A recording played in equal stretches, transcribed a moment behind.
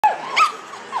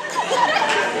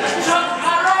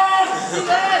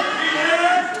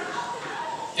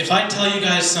If I tell you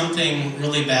guys something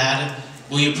really bad,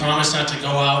 will you promise not to go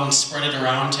out and spread it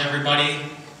around to everybody?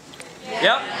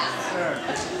 Yep.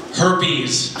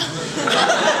 Herpes.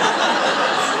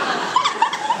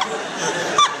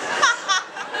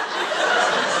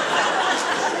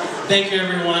 Thank you,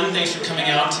 everyone. Thanks for coming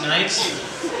out tonight.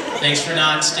 Thanks for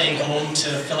not staying home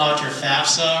to fill out your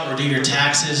FAFSA or do your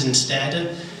taxes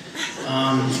instead.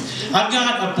 I've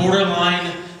got a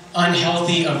borderline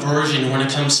unhealthy aversion when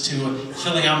it comes to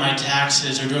filling out my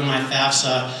taxes or doing my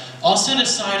FAFSA. I'll set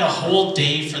aside a whole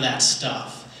day for that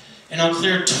stuff. And I'll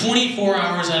clear 24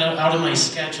 hours out of my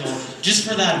schedule just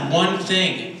for that one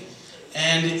thing.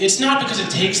 And it's not because it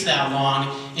takes that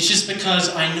long, it's just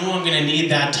because I know I'm gonna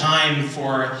need that time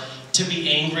to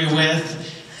be angry with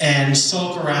and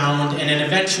sulk around and an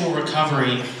eventual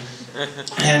recovery.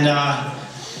 And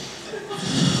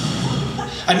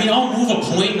I mean, I'll move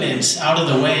appointments out of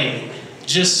the way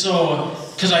just so,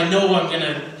 because I know I'm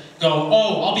gonna go,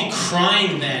 oh, I'll be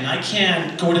crying then. I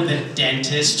can't go to the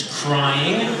dentist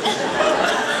crying.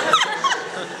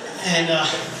 And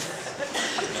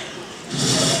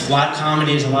live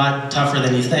comedy is a lot tougher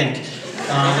than you think.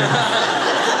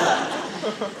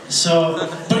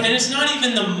 And it's not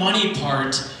even the money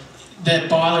part that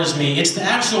bothers me. It's the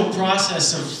actual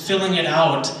process of filling it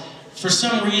out. For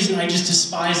some reason, I just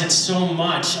despise it so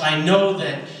much. I know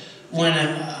that when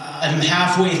I'm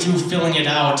halfway through filling it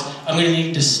out, I'm going to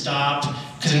need to stop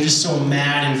because I'm just so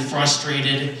mad and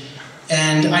frustrated.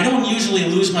 And I don't usually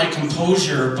lose my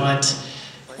composure, but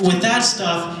with that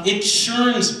stuff, it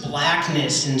churns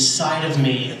blackness inside of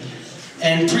me.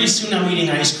 And pretty soon I'm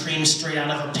eating ice cream straight out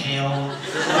of a pail.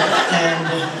 And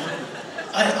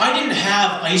I didn't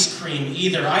have ice cream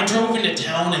either. I drove into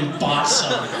town and bought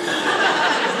some.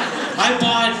 I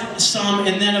bought some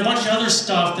and then a bunch of other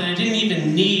stuff that I didn't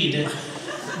even need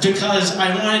because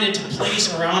I wanted it to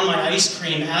place around my ice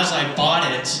cream as I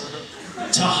bought it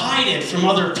to hide it from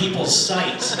other people's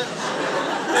sight.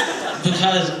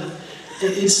 Because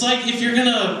it's like if you're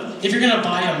gonna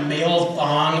buy a male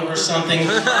thong or something, you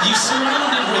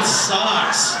surround it with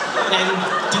socks and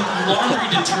laundry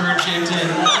detergent and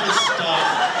other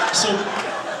stuff so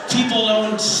people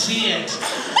don't see it.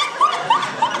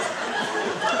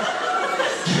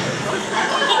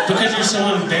 Because you're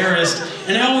so embarrassed.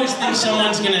 And I always think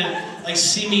someone's gonna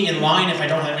see me in line if I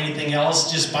don't have anything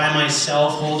else, just by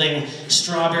myself holding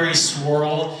strawberry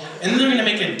swirl. And then they're gonna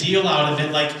make a deal out of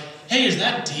it like, hey, is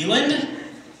that Deland?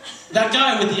 That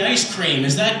guy with the ice cream,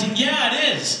 is that yeah,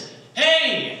 it is.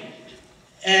 Hey!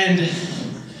 And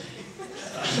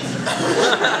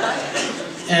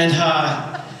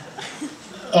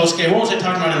okay, what was I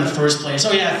talking about in the first place?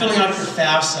 Oh yeah, filling out your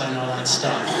FAFSA and all that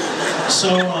stuff.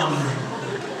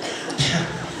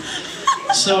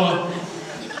 So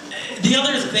the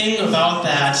other thing about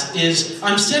that is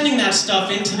I'm sending that stuff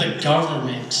into the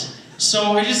government.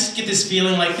 So I just get this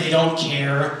feeling like they don't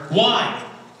care. Why?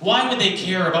 Why would they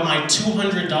care about my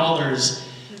 $200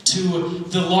 to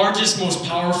the largest, most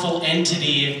powerful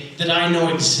entity that I know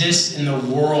exists in the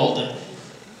world?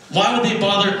 Why would they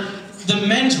bother? The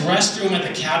men's restroom at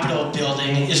the Capitol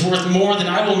building is worth more than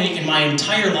I will make in my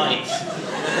entire life.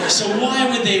 So why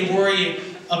would they worry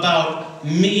about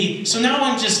me? So now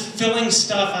I'm just filling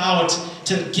stuff out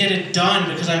to get it done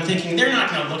because I'm thinking they're not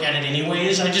going to look at it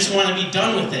anyways. I just want to be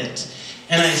done with it.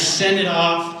 And I send it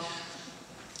off.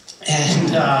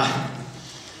 And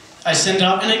and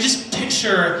I just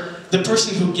picture the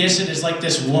person who gets it is like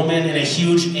this woman in a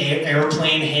huge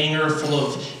airplane hangar full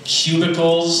of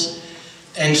cubicles,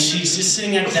 and she's just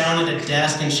sitting down at a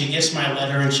desk, and she gets my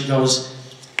letter, and she goes,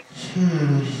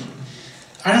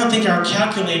 I don't think our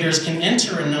calculators can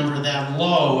enter a number that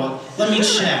low. Let me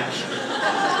check.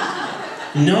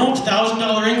 Nope,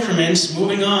 $1,000 increments,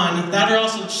 moving on. That or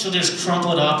else she'll just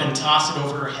crumple it up and toss it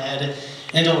over her head,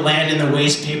 and it'll land in the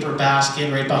waste paper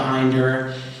basket right behind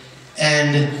her.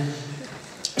 And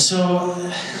so,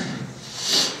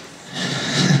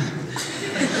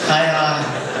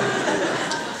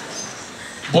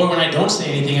 boy, when I don't say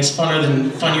anything, it's funnier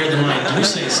than when I do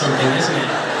say something, isn't it?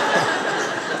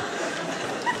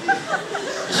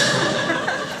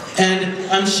 And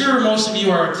I'm sure most of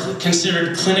you are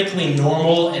considered clinically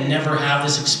normal and never have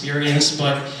this experience,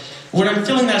 but when I'm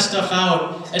filling that stuff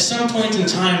out, at some point in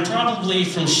time, probably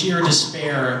from sheer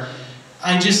despair,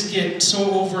 I just get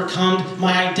so overcome.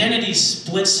 My identity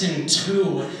splits in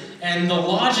two, and the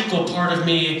logical part of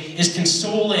me is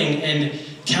consoling and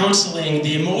counseling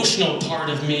the emotional part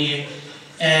of me,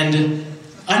 and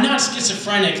I'm not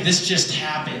schizophrenic, this just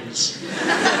happens.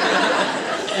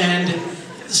 And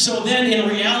so then in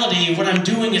reality, what I'm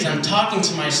doing is I'm talking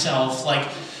to myself like,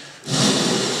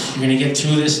 you're gonna get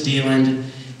through this,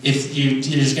 Deland.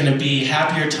 there's going to be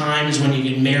happier times when you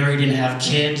get married and have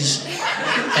kids,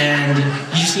 and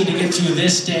you just need to get through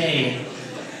this day.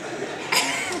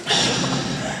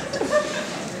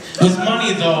 With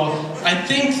money, though, I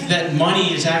think that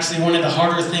money is actually one of the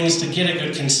harder things to get a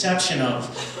good conception of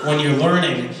when you're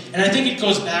learning. And I think it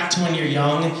goes back to when you're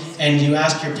young and you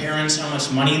ask your parents how much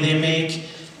money they make,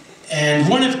 and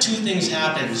one of two things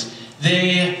happens.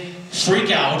 They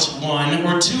freak out, one,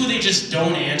 or two, they just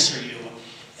don't answer you.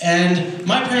 And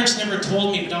my parents never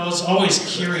told me, but I was always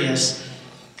curious.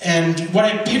 And what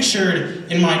I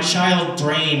pictured in my child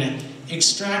brain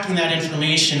extracting that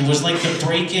information was like the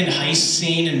break-in heist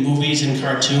scene in movies and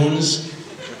cartoons.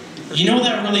 You know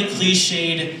that really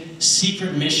cliched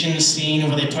secret mission scene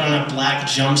where they put on a black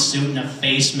jumpsuit and a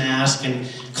face mask and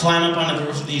climb up onto the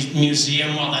roof of the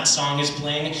museum while that song is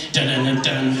playing? Dun dun dun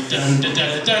dun dun dun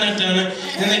dun dun dun.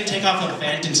 And then they take off a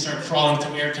vent and start crawling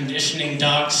through air conditioning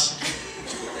ducts.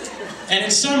 And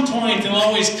at some point, they'll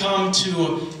always come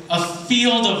to a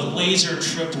field of laser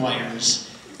tripwires,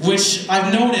 which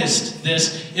I've noticed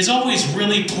this is always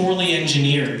really poorly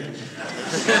engineered.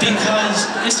 Because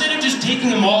instead of just taking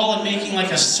them all and making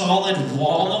like a solid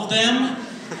wall of them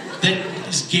that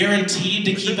is guaranteed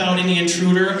to keep out any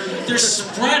intruder, they're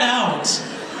spread out,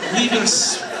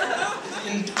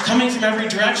 coming from every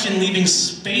direction, leaving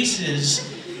spaces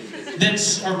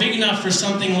that are big enough for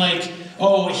something like,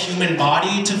 oh, a human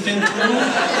body to fit through.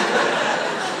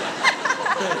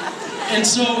 And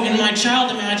so in my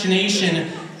child imagination,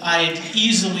 I'd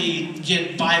easily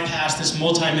get bypast this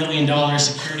multi-million-dollar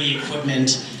security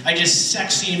equipment. I just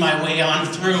sexy my way on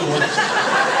through.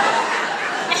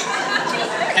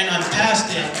 And I'm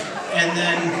past it, and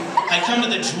then I come to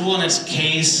the jewel in its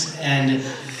case, and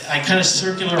I cut a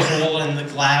circular hole in the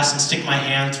glass and stick my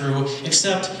hand through,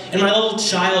 except in my little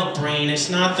child brain, it's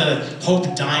not the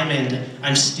Hope Diamond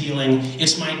I'm stealing,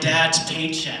 it's my dad's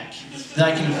paycheck, that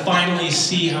I can finally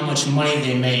see how much money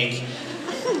they make.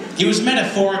 It was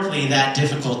metaphorically that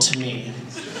difficult to me.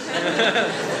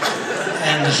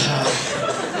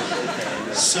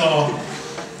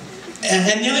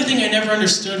 And the other thing I never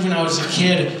understood when I was a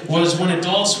kid was when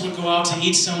adults would go out to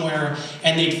eat somewhere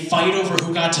and they'd fight over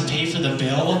who got to pay for the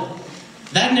bill.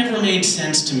 That never made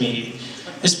sense to me,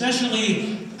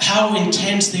 especially how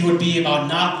intense they would be about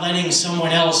not letting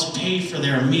someone else pay for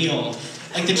their meal.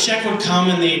 Like the check would come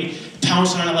and they'd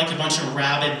pounce on it like a bunch of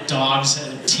rabid dogs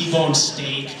at a T-bone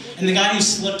steak, and the guy who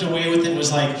slipped away with it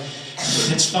was like,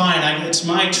 it's fine, it's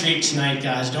my treat tonight,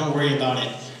 guys, don't worry about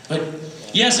it. But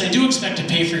yes, I do expect to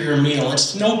pay for your meal.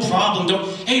 It's no problem.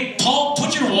 Hey, Paul,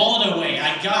 put your wallet away.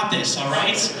 I got this, all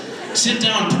right? Sit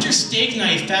down. Put your steak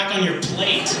knife back on your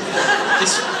plate.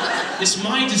 It's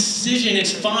my decision.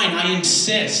 It's fine. I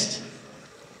insist.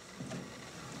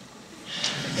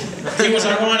 It was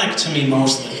ironic to me,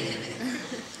 mostly.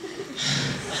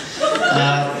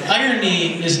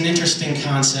 Irony is an interesting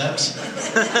concept.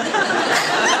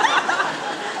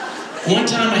 One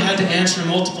time I had to answer a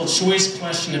multiple choice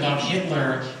question about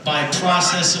Hitler by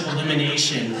process of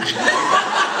elimination.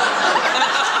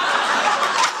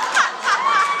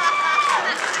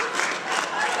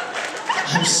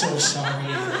 I'm so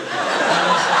sorry.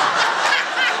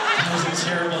 That was a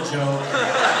terrible joke.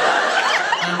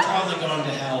 I'm probably going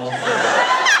to hell.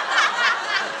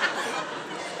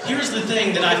 Here's the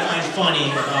thing that I find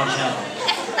funny about hell.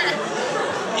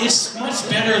 It's much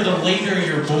better the later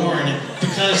you're born,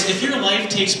 because if your life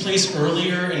takes place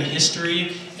earlier in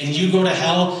history and you go to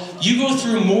hell, you go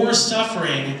through more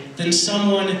suffering than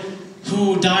someone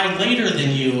who died later than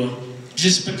you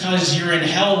just because you're in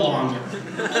hell longer.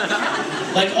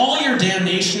 Like, all your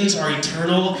damnations are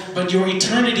eternal, but your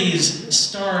eternities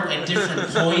start at different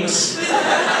points. So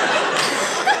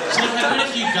like, I bet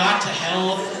if you got to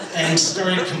hell and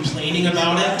started complaining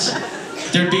about it,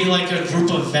 there'd be like a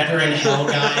group of veteran hell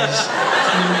guys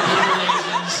from the medieval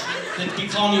ages that'd be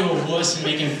calling you a wuss and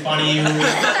making fun of you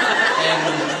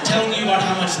and telling you about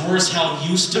how much worse hell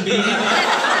used to be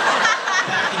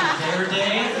back in their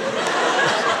day.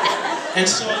 And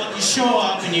so you show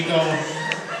up and you go,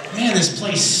 man, this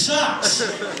place sucks.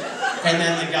 And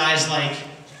then the guy's like,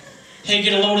 hey,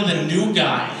 get a load of the new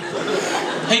guy.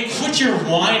 Hey, quit your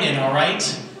whining, all right?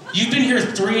 You've been here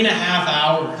 3.5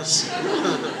 hours.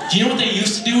 Do you know what they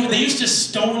used to do? They used to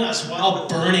stone us while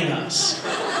burning us.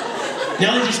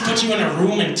 Now they just put you in a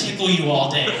room and tickle you all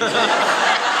day.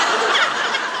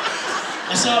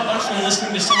 I saw a bunch of them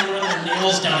listening to someone run their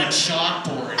nails down a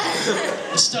chalkboard.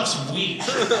 This stuff's weak.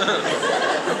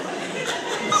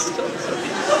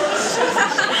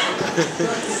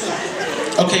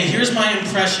 Okay, here's my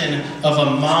impression of a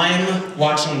mime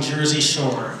watching Jersey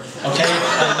Shore. Okay?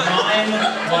 A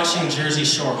mime watching Jersey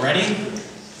Shore. Ready?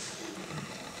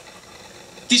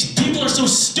 These people are so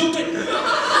stupid!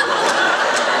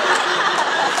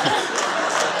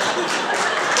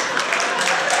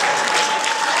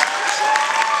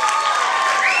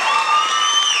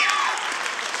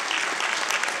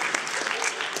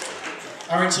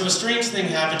 Alright, so a strange thing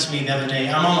happened to me the other day.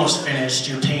 I'm almost finished.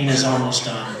 Your pain is almost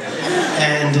done.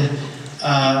 And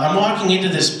I'm walking into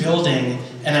this building,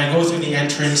 and I go through the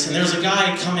entrance, and there's a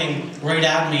guy coming right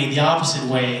at me the opposite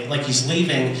way, like he's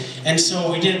leaving. And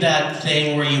so we did that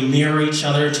thing where you mirror each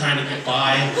other trying to get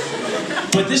by.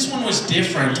 But this one was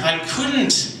different. I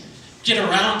couldn't get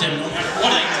around him no matter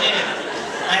what I did.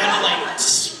 I had to like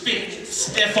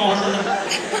stiff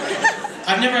arm.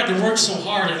 I've never had to work so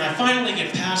hard, and I finally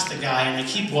get past the guy, and I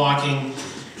keep walking,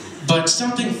 but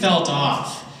something felt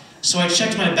off. So I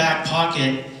checked my back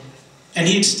pocket, and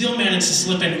he had still managed to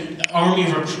slip an Army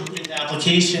recruitment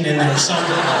application in there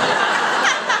somewhere.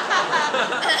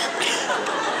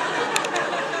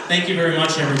 Thank you very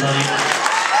much, everybody.